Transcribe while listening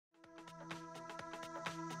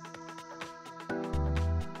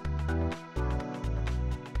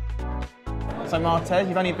So Martese,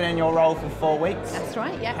 you've only been in your role for 4 weeks. That's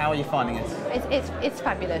right, yeah. How are you finding it? It's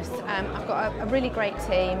fabulous. I've got a really great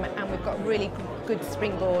team, and we've got a really good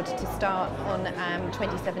springboard to start on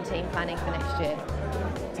 2017 planning for next year.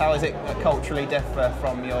 How does it culturally differ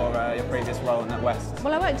from your previous role in NatWest?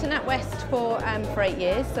 Well, I worked at NatWest for 8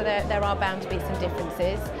 years, so there are bound to be some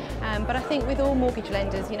differences. But I think with all mortgage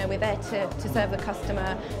lenders, you know, we're there to serve the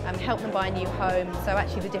customer, help them buy a new home. So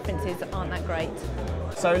actually, the differences aren't that great.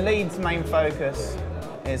 So Leeds' main focus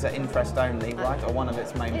is interest only, right? Or one of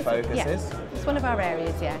its main focuses? Yeah, it's one of our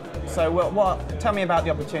areas, yeah. So tell me about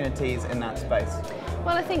the opportunities in that space.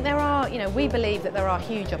 Well, I think there are, you know, we believe that there are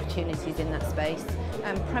huge opportunities in that space,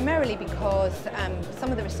 primarily because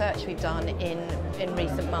some of the research we've done in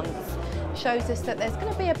recent months shows us that there's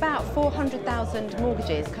going to be about 400,000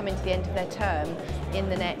 mortgages coming to the end of their term in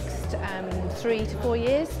the next 3 to 4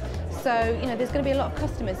 years. So, you know, there's going to be a lot of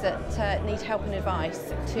customers that need help and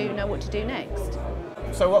advice to know what to do next.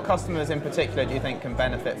 So what customers in particular do you think can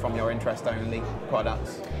benefit from your interest-only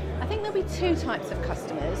products? I think there'll be two types of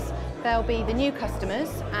customers. There'll be the new customers,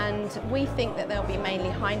 and we think that they'll be mainly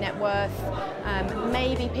high net worth,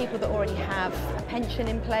 maybe people that already have a pension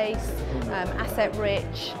in place, asset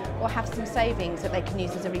rich, or have some savings that they can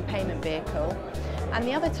use as a repayment vehicle. And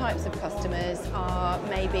the other types of customers are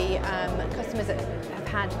maybe customers that have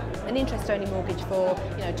had an interest-only mortgage for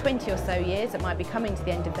 20 or so years that might be coming to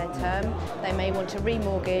the end of their term. They may want to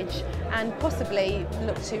remortgage and possibly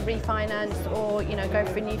look to refinance or go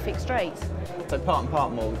for a new fixed rate. So part and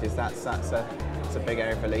part mortgages, that's a big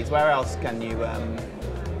area for Leeds. Where else can you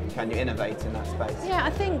innovate in that space? Yeah,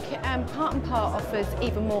 I think part and part offers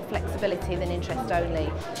even more flexibility than interest only.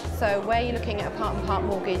 So where you're looking at a part and part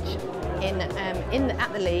mortgage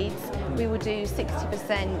at the Leeds, we will do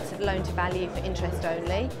 60% loan to value for interest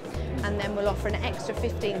only, and then we'll offer an extra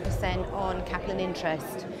 15% on capital and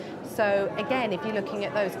interest. So again, if you're looking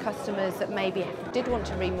at those customers that maybe did want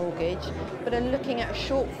to remortgage but are looking at a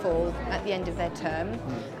shortfall at the end of their term,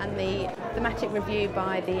 and the thematic review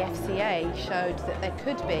by the FCA showed that there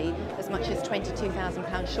could be as much as £22,000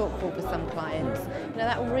 shortfall for some clients,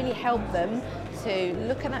 that will really help them to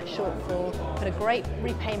look at that shortfall, put a great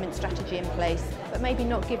repayment strategy in place, but maybe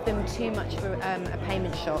not give them too much of a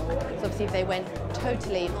payment shock. So obviously if they went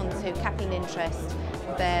totally onto capital and interest,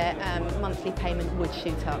 their monthly payment would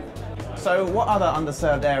shoot up. So what other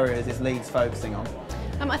underserved areas is Leeds focusing on?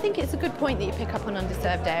 I think it's a good point that you pick up on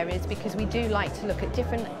underserved areas, because we do like to look at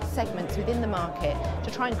different segments within the market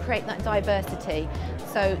to try and create that diversity.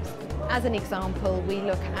 So as an example, we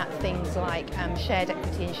look at things like shared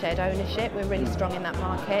equity and shared ownership. We're really strong in that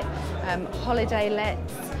market. Holiday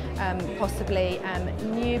lets, possibly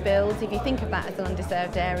new builds. If you think of that as an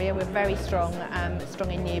underserved area, we're very strong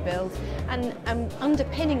in new builds. And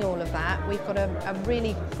underpinning all of that, we've got a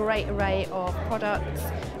really great array of products,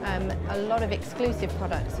 a lot of exclusive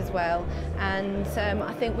products as well. And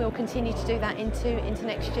I think we'll continue to do that into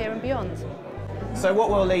next year and beyond. So what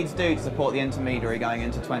will Leeds do to support the intermediary going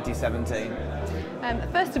into 2017?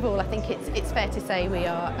 First of all, I think it's fair to say we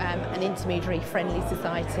are an intermediary-friendly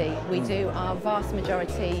society. We do our vast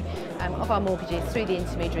majority of our mortgages through the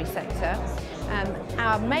intermediary sector.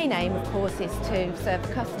 Our main aim, of course, is to serve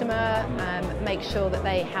the customer, make sure that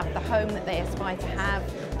they have the home that they aspire to have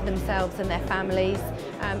for themselves and their families,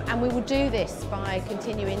 and we will do this by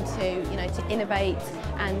continuing to innovate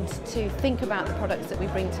and to think about the products that we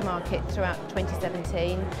bring to market throughout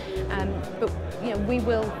 2017. But we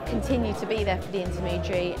will continue to be there for the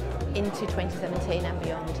intermediary into 2017 and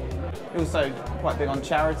beyond. You're also quite big on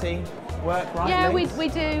charity work, right? Yeah, Leeds? we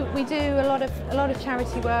do a lot of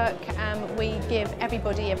charity work. We give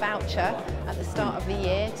everybody a voucher at the start of the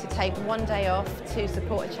year to take 1 day off to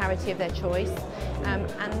support a charity of their choice,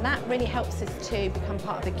 and that really helps us to become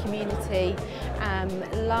part of the community.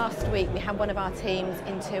 Last week we had one of our teams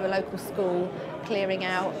into a local school clearing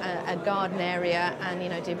out a garden area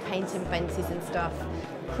and doing painting fences and stuff.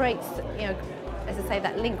 Creates as I say,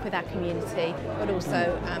 that link with our community, but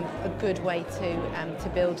also a good way to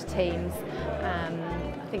build teams.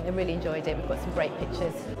 I think they really enjoyed it. We've got some great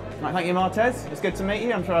pictures. Right, thank you, Martese. It's good to meet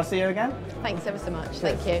you. I'm sure I'll see you again. Thanks ever so much.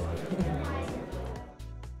 Cheers. Thank you.